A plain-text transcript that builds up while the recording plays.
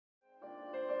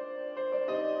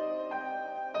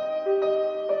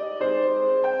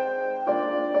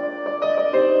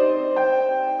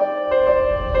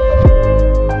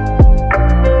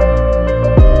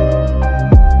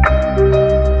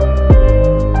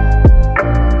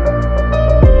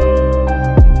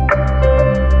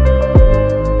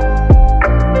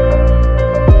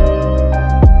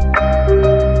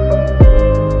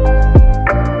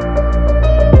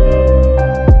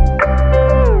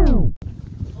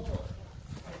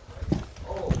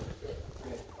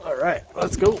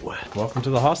let's go. Welcome to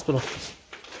the hospital.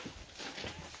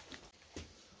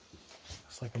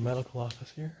 It's like a medical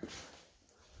office here.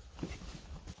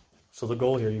 So the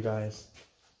goal here, you guys,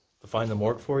 to find the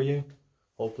morgue for you,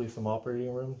 hopefully some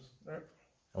operating rooms, and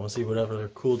we'll see whatever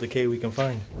cool decay we can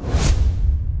find.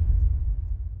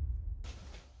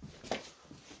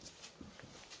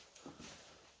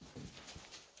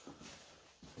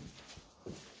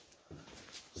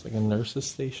 It's like a nurse's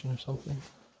station or something.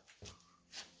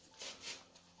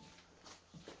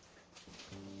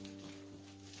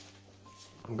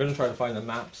 I'm gonna try to find the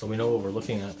map so we know what we're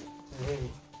looking at. There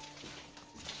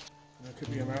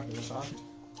could be a map on the side.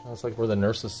 That's like where the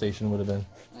nurse's station would have been.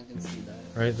 I can see that.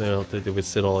 Right? They would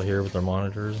sit all here with their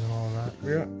monitors and all of that.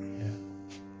 Yeah. Yeah.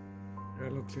 Yeah,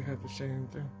 it looks like it had the same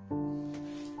thing.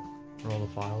 Where all the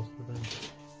files would have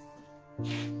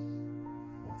been.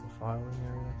 Lots of filing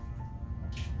area.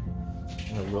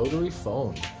 And a rotary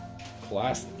phone.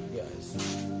 Classic, you guys.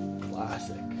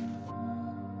 Classic.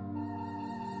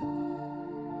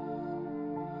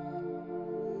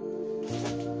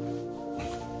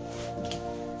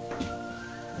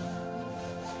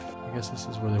 I guess this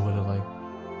is where they would have like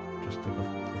just did a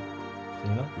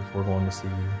clean up before going to see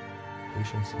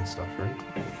patients and stuff, right?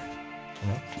 You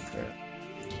know? Yeah.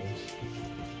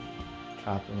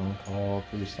 Captain on call,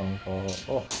 priest on call.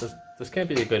 Oh, this can't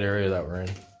be a good area that we're in.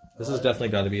 This has definitely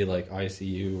got to be like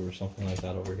ICU or something like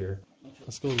that over here.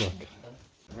 Let's go look.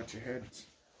 Watch your heads.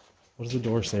 What does the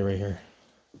door say right here?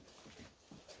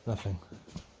 Nothing.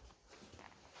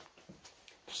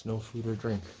 Just no food or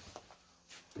drink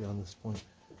beyond this point.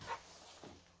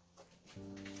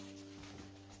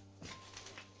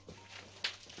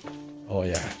 Oh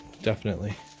yeah,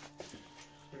 definitely.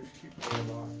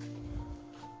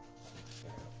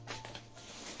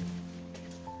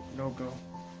 No go.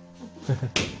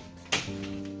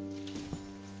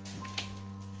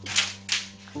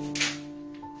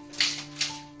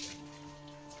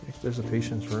 If there's a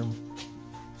patient's room,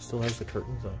 still has the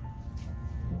curtains up.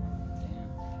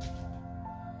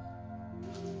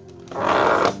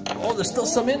 Oh, there's still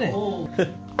some in it. Oh.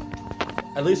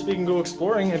 At least we can go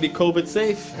exploring and be COVID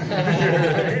safe.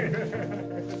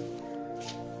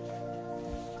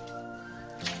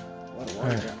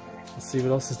 Alright, let's see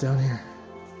what else is down here.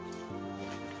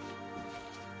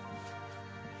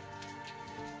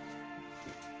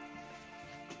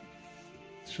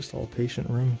 It's just all patient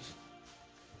rooms.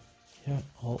 Yeah,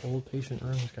 all old patient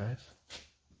rooms, guys.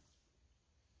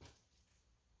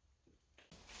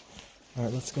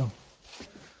 Alright, let's go.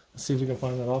 Let's see if we can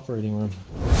find that operating room.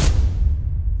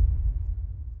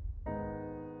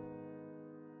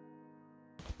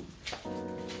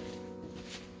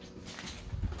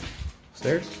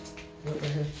 Stairs? Right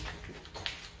here.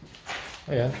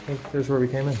 Oh yeah, look, there's where we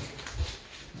came in.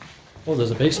 Oh, there's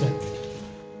a basement.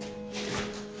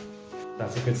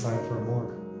 That's a good sign for a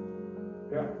morgue.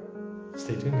 Yeah.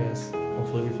 Stay tuned, guys.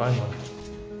 Hopefully we find one.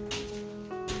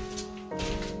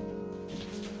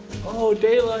 Oh,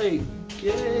 daylight!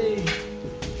 Yay!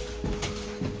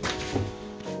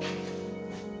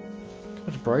 Look how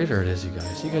much brighter it is, you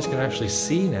guys. You guys can actually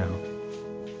see now.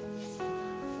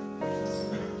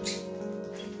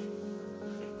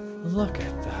 Look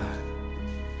at that.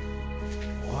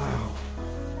 Wow.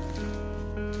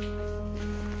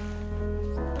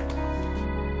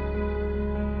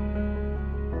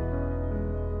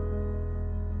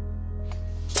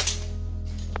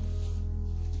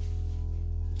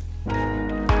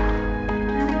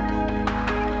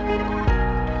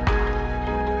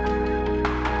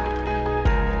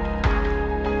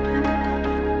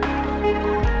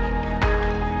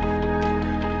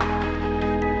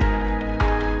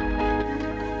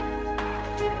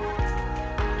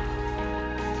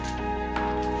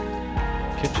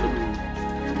 Kitchen?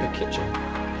 The kitchen.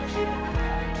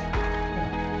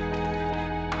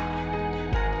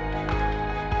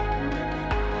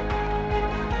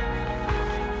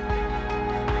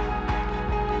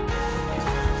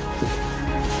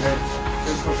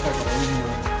 This looks like a waiting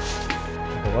room.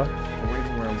 A what? A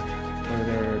waiting room where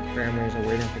their families are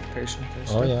waiting for the patient.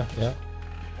 Oh yeah, yeah.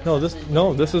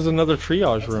 No, this is another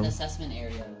triage room. It's an assessment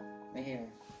area right here.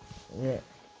 Yeah.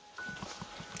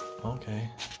 Okay.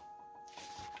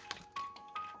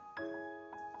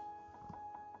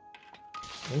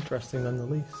 Interesting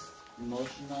nonetheless.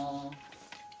 Emotional.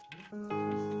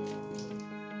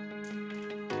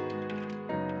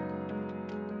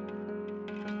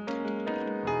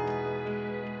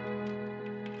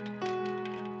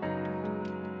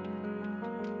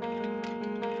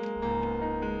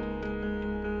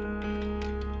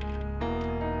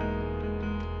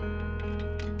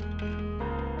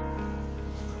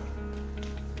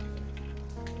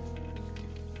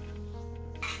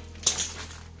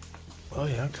 Oh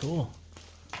yeah, cool.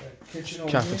 Kitchen over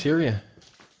Cafeteria.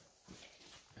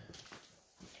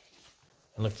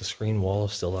 And look, the screen wall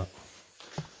is still up.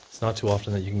 It's not too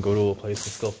often that you can go to a place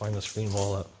and still find the screen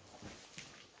wall up.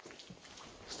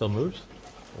 Still moves?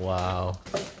 Wow.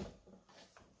 here.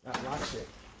 That locks it.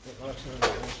 It locks it on the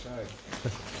other side.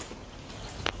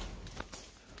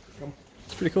 Come.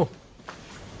 It's pretty cool.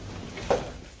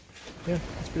 Yeah,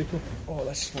 it's pretty cool. Oh,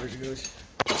 that's as far as it goes.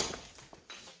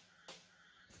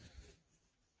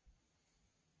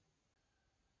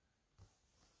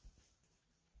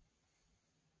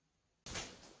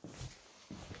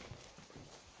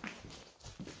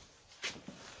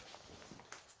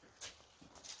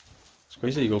 It's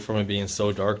crazy you go from it being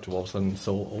so dark to all of a sudden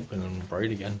so open and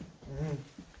bright again.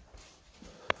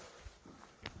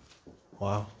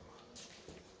 Wow.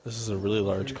 This is a really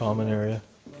large common area.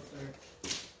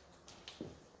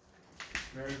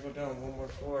 Mary, go down one more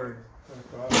floor.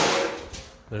 Across.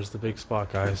 There's the big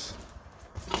spot, guys.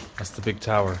 That's the big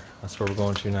tower. That's where we're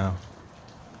going to now.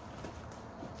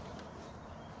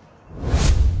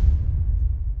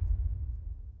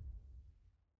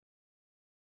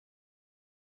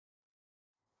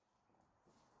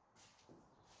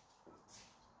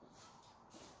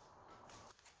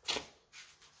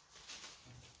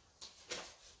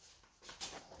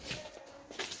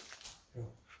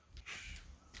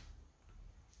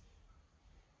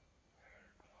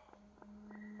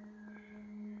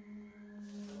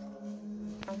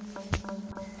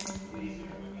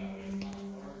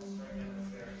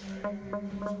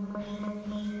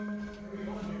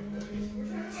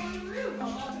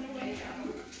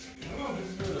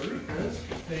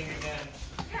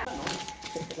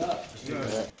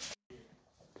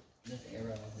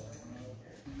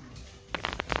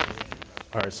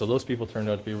 Alright, so those people turned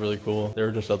out to be really cool. They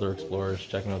were just other explorers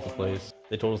checking out the place.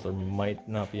 They told us there might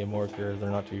not be a morgue here, they're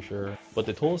not too sure. But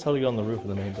they told us how to get on the roof of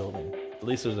the main building. At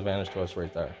least there's an advantage to us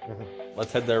right there.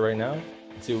 Let's head there right now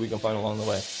and see what we can find along the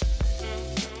way.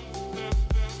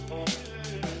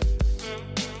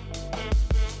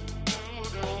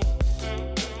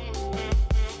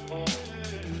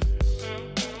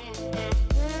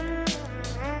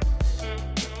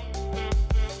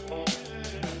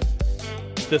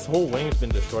 This whole wing's been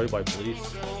destroyed by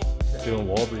police doing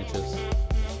wall breaches.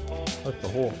 Look, the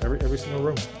whole, every single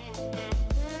room.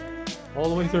 All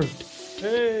the way through.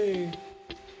 Hey!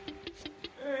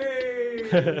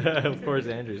 Hey! Of course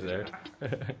Andrew's there.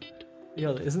 Yeah,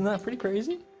 isn't that pretty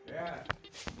crazy? Yeah.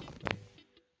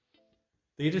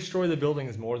 They destroy the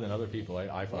buildings more than other people,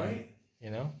 I find. Right?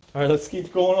 You know? Alright, let's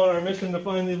keep going on our mission to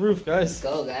find the roof, guys.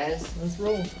 Let's go, guys. Let's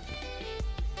roll.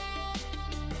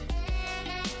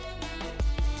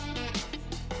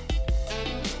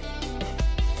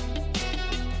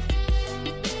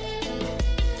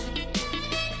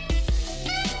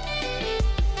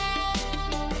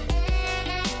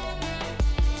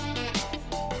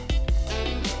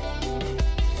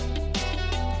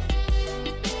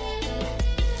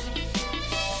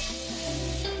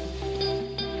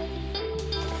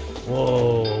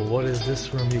 Whoa, what is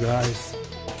this room, you guys?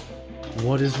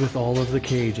 What is with all of the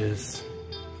cages?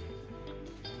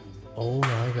 Oh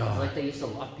my It's god. like they used to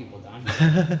lock people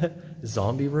down.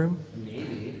 Zombie room?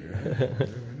 Maybe.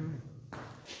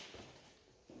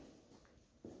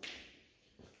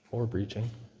 Or breaching.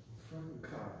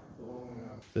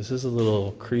 This is a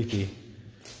little creepy.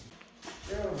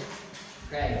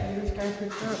 Craig. This guy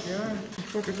picked up, yeah. What the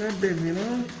fuck has that been, you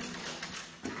know?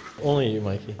 Only you,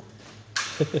 Mikey.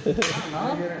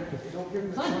 Huh? Don't give him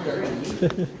It's not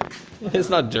dirty. It's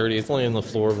not dirty, it's only in the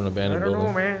floor of an I abandoned don't know,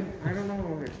 building. man. I don't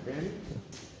know, man.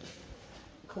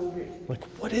 COVID. Like,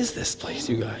 what is this place,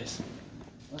 you guys?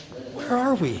 What's this? Where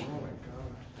are we? Oh my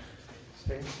god.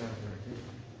 Stay stuff right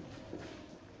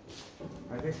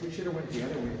here. I think we should have went the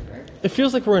other way, right? It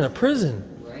feels like we're in a prison.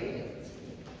 Right?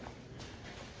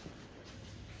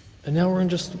 And now we're in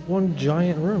just one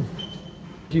giant room.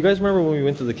 Do you guys remember when we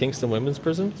went to the Kingston Women's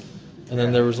Prison? And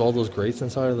then there was all those grates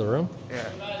inside of the room? Yeah.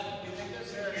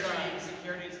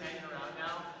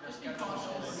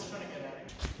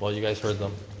 Well, you guys heard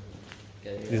them.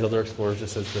 These other explorers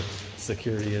just said that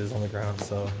security is on the ground,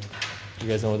 so you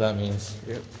guys know what that means.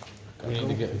 Yep. We need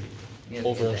to get Yeah,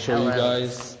 over get and the show you hell out.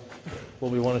 guys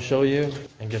what we want to show you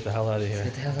and get the hell out of here.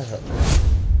 Get the hell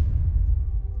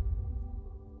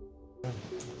out.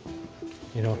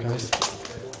 You know what, guys?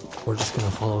 We're just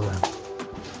gonna follow them.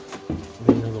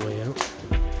 They know the way out.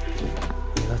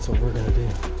 And that's what we're gonna do.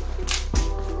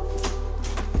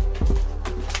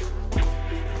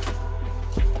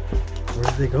 Where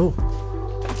did they go?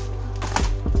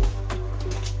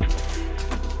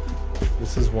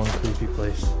 This is one creepy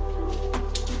place.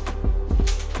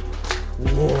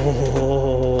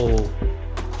 Whoa.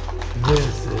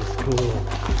 This is cool.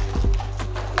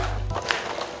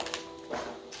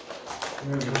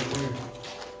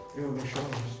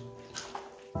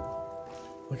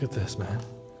 Look at this, man.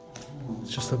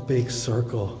 It's just a big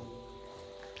circle.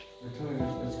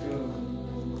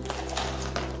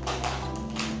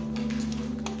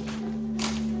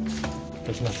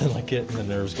 There's nothing like getting the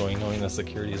nerves going, knowing that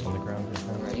security is on the ground.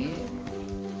 Right?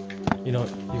 You know,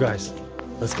 you guys,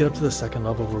 let's get up to the second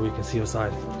level where we can see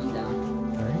outside. I'm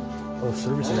down. Alright? Oh,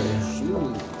 service area.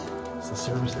 Shoot. It's the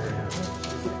service area.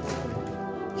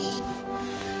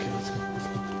 Okay, let's go.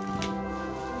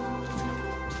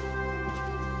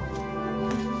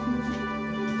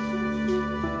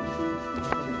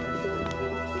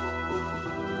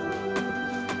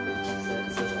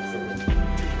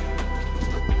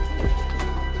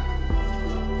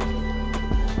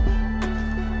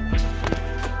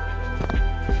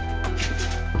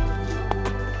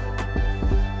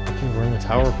 We're in the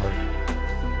tower part.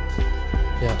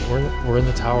 Yeah, we're in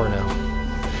the tower now.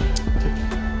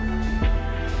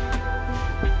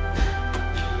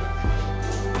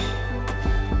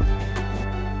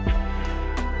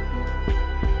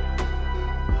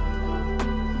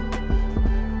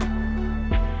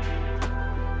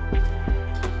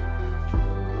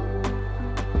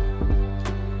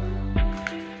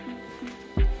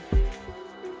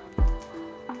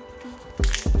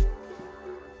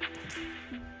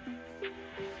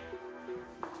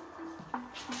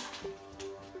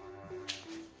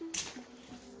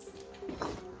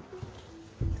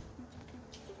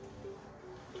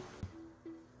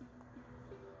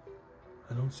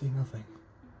 I don't see nothing.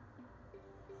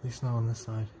 At least not on this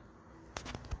side.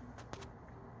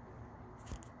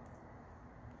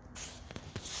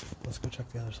 Let's go check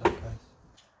the other side, guys.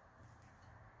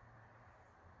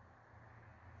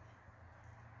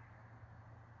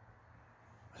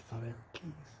 I thought I heard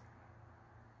keys.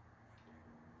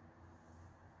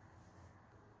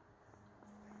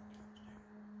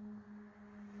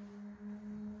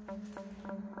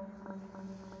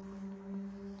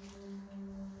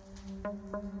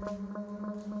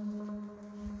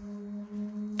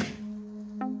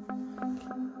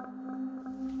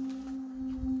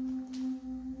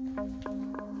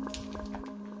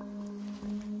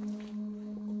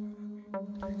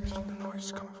 There's the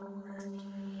noise coming from over here.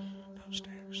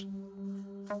 Downstairs.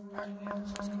 Alright, yeah,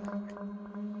 let's go.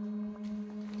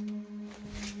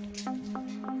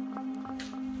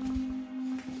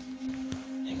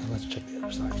 Hang on, let's check the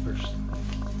other side first.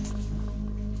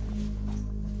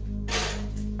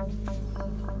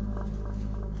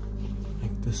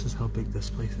 Like, this is how big this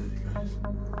place is, you guys.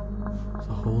 There's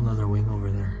a whole nother wing over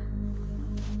there.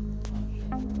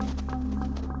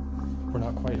 We're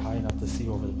not quite high enough to see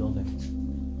over the building.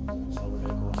 So we're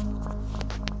gonna go up.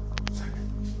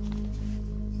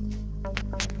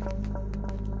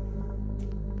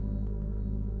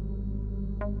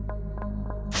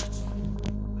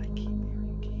 I keep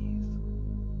hearing keys.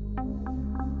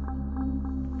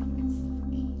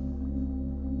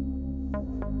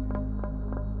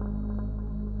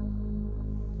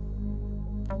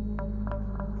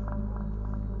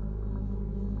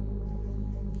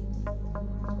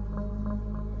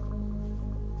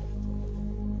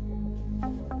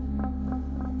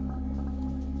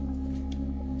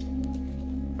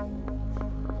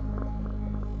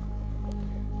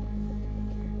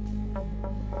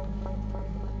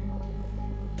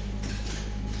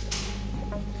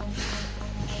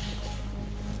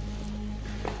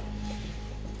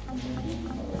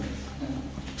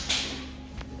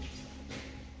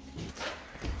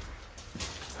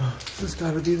 This has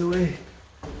got to be the way.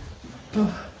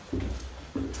 Oh.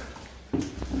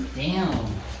 Damn.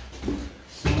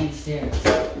 So many stairs.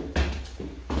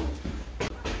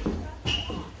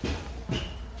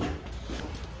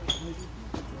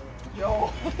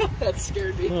 Yo, that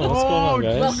scared me. Oh, what's going on,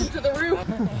 guys? Welcome to the roof.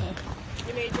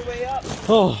 You made your way up.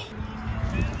 Oh.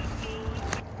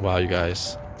 Wow, you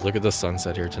guys. Look at the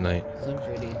sunset here tonight. So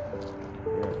pretty.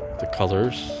 The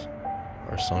colors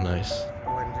are so nice.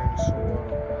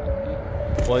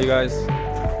 Well, you guys,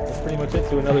 that's pretty much it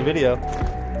to another video.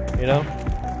 You know,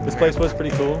 this place was pretty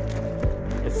cool.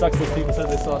 It sucks those people said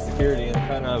they saw security and it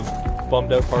kind of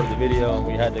bummed out part of the video and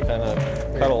we had to kind of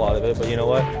cut a lot of it. But you know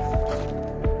what?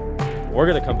 We're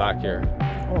gonna come back here.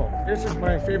 Oh, this is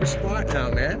my favorite spot now,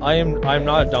 man. I'm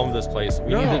not done with this place.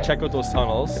 We need to check out those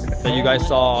tunnels that you guys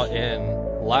saw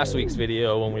in last week's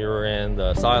video when we were in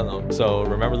the asylum. So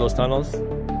remember those tunnels?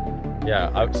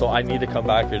 Yeah, so I need to come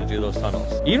back here to do those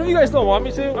tunnels. Even if you guys don't want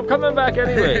me to, I'm coming back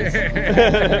anyways.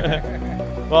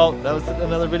 Well, that was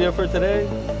another video for today.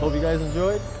 Hope you guys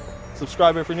enjoyed.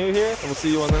 subscribe if you're new here, and we'll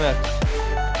see you on the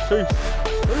next. Peace.